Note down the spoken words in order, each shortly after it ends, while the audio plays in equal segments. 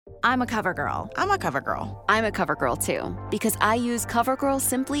I'm a cover girl. I'm a cover girl. I'm a cover girl too, because I use CoverGirl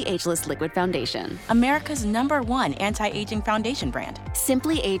Simply Ageless Liquid Foundation. America's #1 anti-aging foundation brand.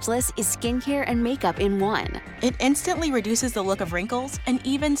 Simply Ageless is skincare and makeup in one. It instantly reduces the look of wrinkles and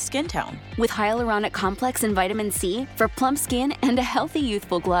even skin tone. With hyaluronic complex and vitamin C for plump skin and a healthy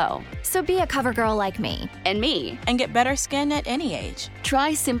youthful glow. So be a cover girl like me. And me. And get better skin at any age.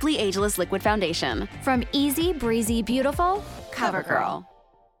 Try Simply Ageless Liquid Foundation. From easy, breezy, beautiful, CoverGirl.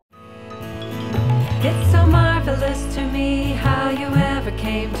 It's so marvelous to me how you ever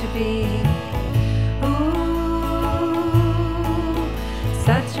came to be. Ooh,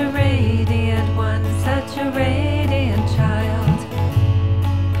 such a radiant one, such a radiant child.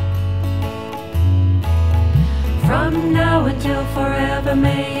 From now until forever,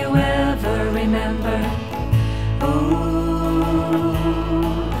 may you ever remember. Ooh,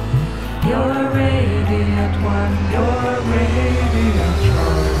 you're a radiant one, you're a radiant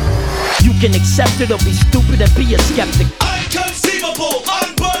child. You can accept it or be stupid and be a skeptic. Inconceivable,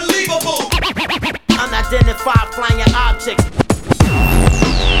 unbelievable. Unidentified flying objects.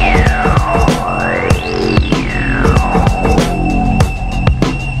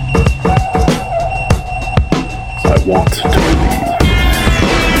 I want to believe.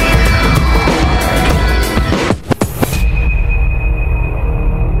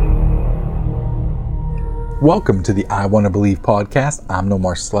 Welcome to the I Want to Believe podcast. I'm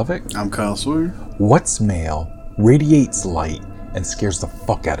Nomar Slevik. I'm Kyle Sawyer. What's male, radiates light, and scares the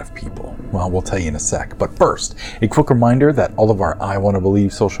fuck out of people? Well, we'll tell you in a sec. But first, a quick reminder that all of our I Want to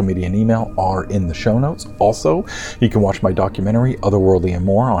Believe social media and email are in the show notes. Also, you can watch my documentary, Otherworldly and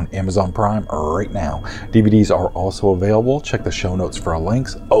More, on Amazon Prime right now. DVDs are also available. Check the show notes for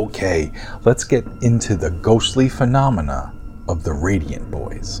links. Okay, let's get into the ghostly phenomena of the Radiant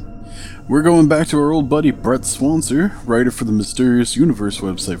Boys. We're going back to our old buddy Brett Swancer, writer for the Mysterious Universe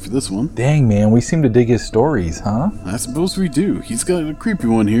website for this one. Dang, man, we seem to dig his stories, huh? I suppose we do. He's got a creepy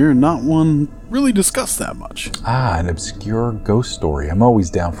one here, not one really discussed that much. Ah, an obscure ghost story. I'm always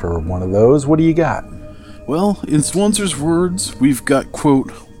down for one of those. What do you got? Well, in Swancer's words, we've got,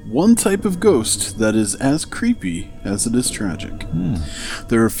 quote, one type of ghost that is as creepy as it is tragic.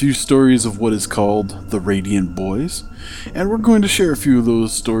 There are a few stories of what is called the Radiant Boys, and we're going to share a few of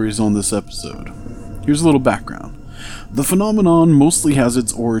those stories on this episode. Here's a little background. The phenomenon mostly has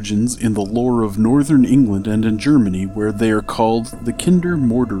its origins in the lore of northern England and in Germany, where they are called the Kinder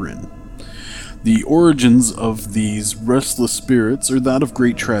Morderin. The origins of these restless spirits are that of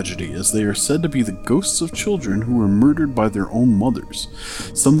great tragedy, as they are said to be the ghosts of children who were murdered by their own mothers,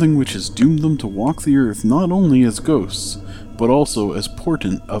 something which has doomed them to walk the earth not only as ghosts, but also as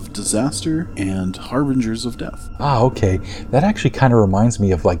portent of disaster and harbingers of death. Ah, okay. That actually kind of reminds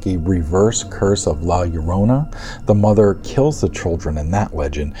me of like a reverse curse of La Llorona. The mother kills the children in that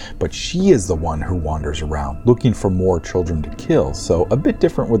legend, but she is the one who wanders around looking for more children to kill, so a bit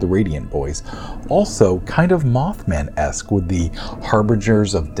different with the Radiant Boys. Also, kind of Mothman-esque with the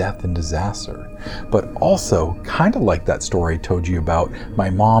harbingers of death and disaster. But also, kind of like that story I told you about my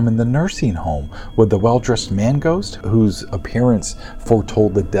mom in the nursing home with the well-dressed man ghost whose appearance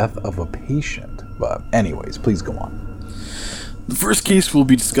foretold the death of a patient. But anyways, please go on. The first case we'll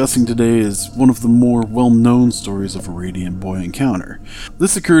be discussing today is one of the more well-known stories of a Radiant Boy encounter.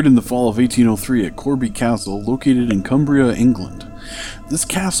 This occurred in the fall of 1803 at Corby Castle, located in Cumbria, England. This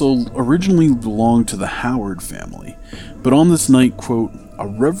castle originally belonged to the Howard family, but on this night, quote, a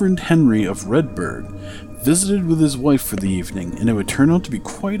Reverend Henry of Redburg visited with his wife for the evening, and it would turn out to be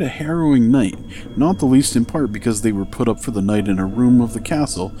quite a harrowing night, not the least in part because they were put up for the night in a room of the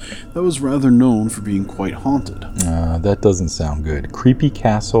castle that was rather known for being quite haunted. That doesn't sound good. Creepy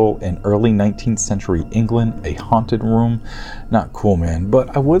castle in early 19th century England, a haunted room. Not cool, man,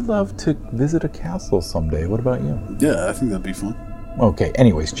 but I would love to visit a castle someday. What about you? Yeah, I think that'd be fun. Okay,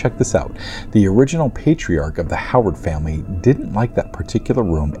 anyways, check this out. The original patriarch of the Howard family didn't like that particular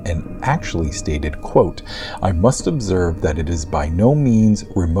room and actually stated, quote, I must observe that it is by no means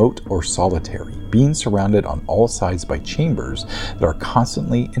remote or solitary, being surrounded on all sides by chambers that are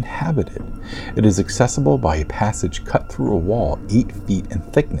constantly inhabited. It is accessible by a passage cut through a wall 8 feet in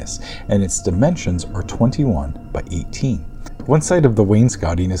thickness, and its dimensions are 21 by 18. One side of the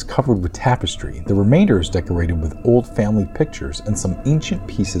wainscoting is covered with tapestry. The remainder is decorated with old family pictures and some ancient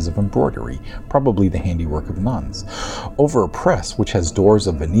pieces of embroidery, probably the handiwork of nuns. Over a press, which has doors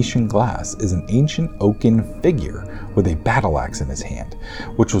of Venetian glass, is an ancient oaken figure with a battle axe in his hand,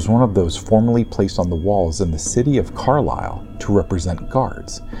 which was one of those formerly placed on the walls in the city of Carlisle to represent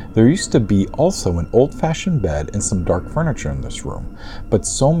guards. There used to be also an old-fashioned bed and some dark furniture in this room, but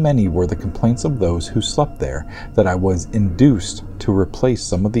so many were the complaints of those who slept there that I was induced to replace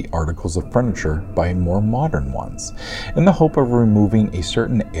some of the articles of furniture by more modern ones, in the hope of removing a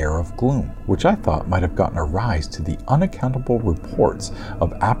certain air of gloom, which I thought might have gotten a rise to the unaccountable reports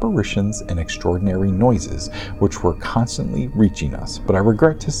of apparitions and extraordinary noises which were constantly reaching us. But I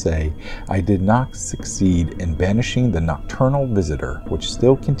regret to say I did not succeed in banishing the nocturnal visitor which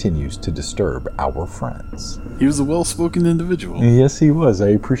still continues to disturb our friends. He was a well-spoken individual. Yes, he was. I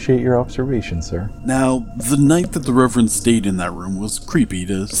appreciate your observation, sir. Now, the night that the Reverend stayed in that room was creepy,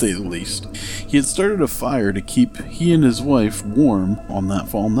 to say the least. He had started a fire to keep he and his wife warm on that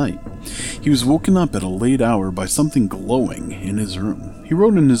fall night. He was woken up at a late hour by something glowing in his room. He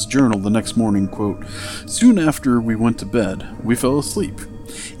wrote in his journal the next morning, quote, "Soon after we went to bed, we fell asleep.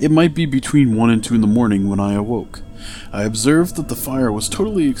 It might be between 1 and 2 in the morning when I awoke. I observed that the fire was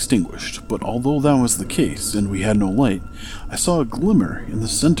totally extinguished, but although that was the case, and we had no light, I saw a glimmer in the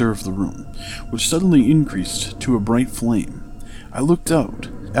center of the room, which suddenly increased to a bright flame. I looked out,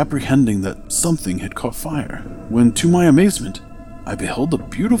 apprehending that something had caught fire, when, to my amazement, I beheld a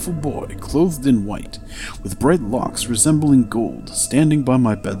beautiful boy clothed in white, with bright locks resembling gold, standing by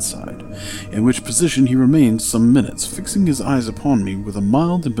my bedside, in which position he remained some minutes, fixing his eyes upon me with a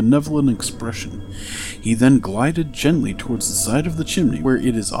mild and benevolent expression. He then glided gently towards the side of the chimney, where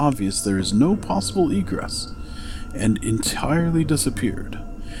it is obvious there is no possible egress, and entirely disappeared.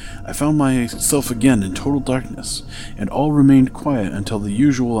 I found myself again in total darkness, and all remained quiet until the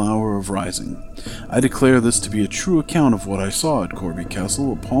usual hour of rising. I declare this to be a true account of what I saw at Corby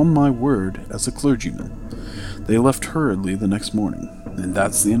Castle, upon my word as a clergyman." They left hurriedly the next morning, and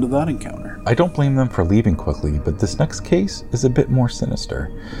that's the end of that encounter. I don't blame them for leaving quickly, but this next case is a bit more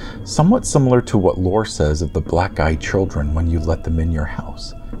sinister. Somewhat similar to what lore says of the black-eyed children when you let them in your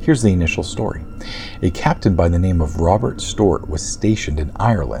house. Here's the initial story. A captain by the name of Robert Stewart was stationed in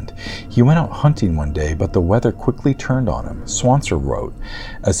Ireland. He went out hunting one day, but the weather quickly turned on him. Swanser wrote,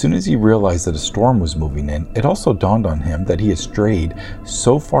 "As soon as he realized that a storm was moving in, it also dawned on him that he had strayed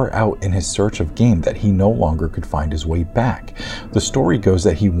so far out in his search of game that he no longer could find his way back. The story goes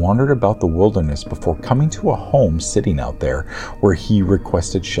that he wandered about the wilderness before coming to a home sitting out there, where he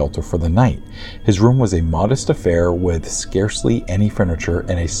requested shelter for the night. His room was a modest affair with scarcely any furniture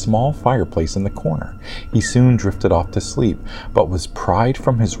and a small fireplace in the corner. He soon drifted off to sleep, but was pried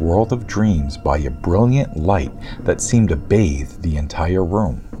from his world of dreams by a brilliant light that seemed to bathe the entire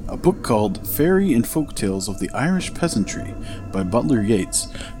room." A book called Fairy and Folktales of the Irish Peasantry by Butler Yeats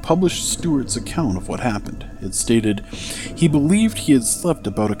published Stewart's account of what happened. It stated, "He believed he had slept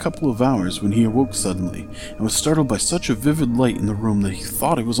about a couple of hours when he awoke suddenly, and was startled by such a vivid light in the room that he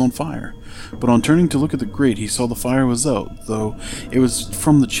thought it was on fire. But on turning to look at the grate, he saw the fire was out, though it was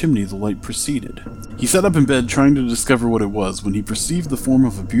from the chimney the light proceeded. He sat up in bed trying to discover what it was, when he perceived the form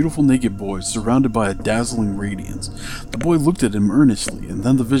of a beautiful naked boy surrounded by a dazzling radiance. The boy looked at him earnestly, and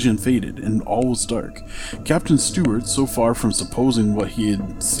then the vision faded, and all was dark. Captain Stewart, so far from supposing what he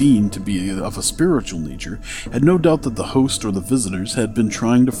had seen to be of a spiritual nature, had no doubt that the host or the visitors had been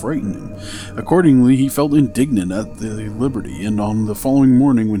trying to frighten him. Accordingly, he felt indignant at the liberty, and on the following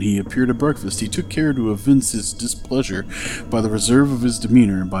morning when he appeared at breakfast, he took care to evince his displeasure by the reserve of his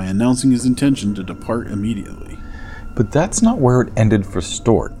demeanor and by announcing his intention to depart immediately." But that's not where it ended for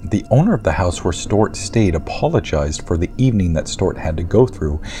Stewart. The owner of the house where Stewart stayed apologized for the evening that Stewart had to go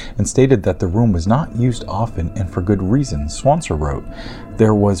through and stated that the room was not used often and for good reason. Swanser wrote,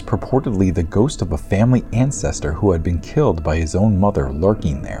 "There was purportedly the ghost of a family ancestor who had been killed by his own mother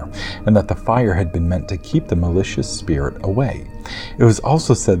lurking there, and that the fire had been meant to keep the malicious spirit away. It was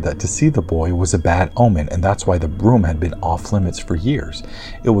also said that to see the boy was a bad omen, and that's why the room had been off limits for years.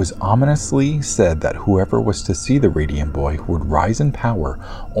 It was ominously said that whoever was to see the radiant boy would rise in power,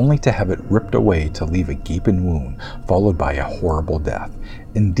 only to have it ripped away to leave a gaping wound, followed by a horrible death.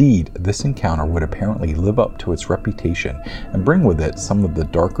 Indeed, this encounter would apparently live up to its reputation and bring with it some of the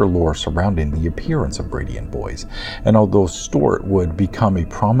darker lore surrounding the appearance of radiant boys. And although Stewart would become a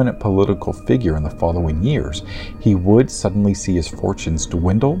prominent political figure in the following years, he would suddenly see his fortunes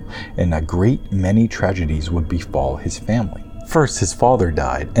dwindle, and a great many tragedies would befall his family. First, his father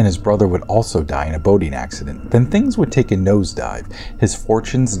died, and his brother would also die in a boating accident. Then things would take a nosedive. His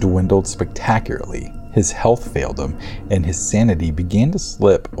fortunes dwindled spectacularly. His health failed him, and his sanity began to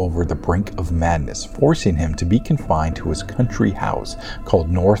slip over the brink of madness, forcing him to be confined to his country house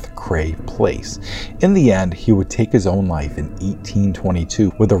called North Cray Place. In the end, he would take his own life in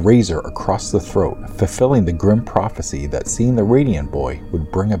 1822 with a razor across the throat, fulfilling the grim prophecy that seeing the radiant boy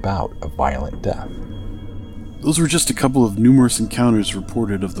would bring about a violent death." Those were just a couple of numerous encounters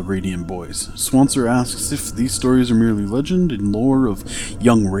reported of the Radiant Boys. Swanser asks if these stories are merely legend and lore of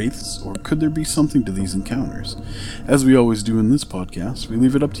young wraiths, or could there be something to these encounters? As we always do in this podcast, we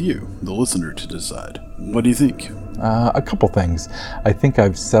leave it up to you, the listener, to decide. What do you think? A couple things. I think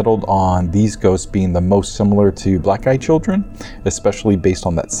I've settled on these ghosts being the most similar to Black Eyed Children, especially based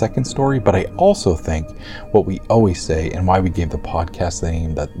on that second story, but I also think what we always say and why we gave the podcast the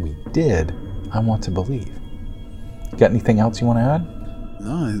name that we did, I want to believe. Got anything else you want to add?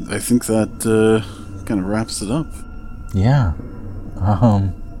 No, I think that kind of wraps it up. Yeah.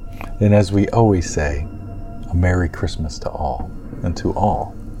 And as we always say, a Merry Christmas to all, and to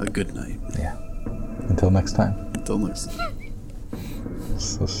all, a good night. Yeah. Until next time. Until next time.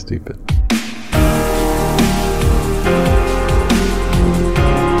 So stupid.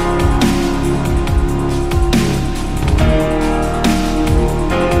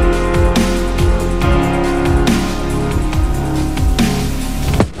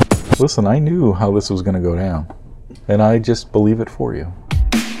 Listen, I knew how this was going to go down, and I just believe it for you.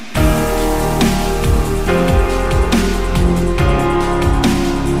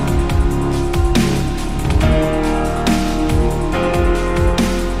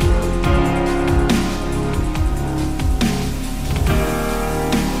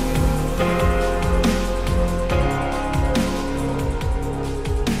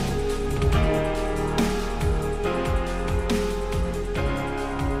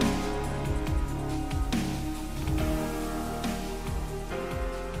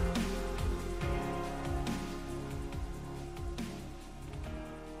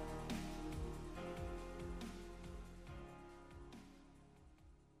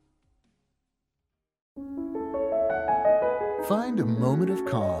 Find a moment of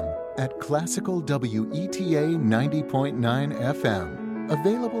calm at Classical WETA 90.9 FM.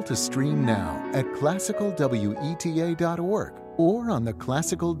 Available to stream now at classicalweta.org or on the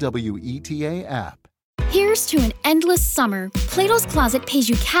Classical WETA app. Here's to an endless summer. Plato's Closet pays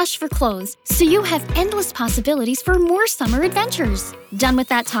you cash for clothes, so you have endless possibilities for more summer adventures. Done with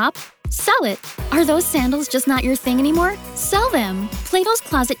that top? Sell it. Are those sandals just not your thing anymore? Sell them. Plato's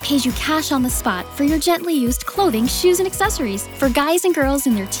Closet pays you cash on the spot for your gently used clothing, shoes, and accessories for guys and girls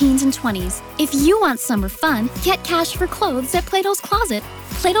in their teens and 20s. If you want summer fun, get cash for clothes at Plato's Closet.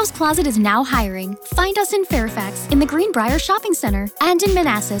 Plato's Closet is now hiring. Find us in Fairfax, in the Greenbrier Shopping Center, and in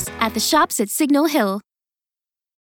Manassas at the shops at Signal Hill.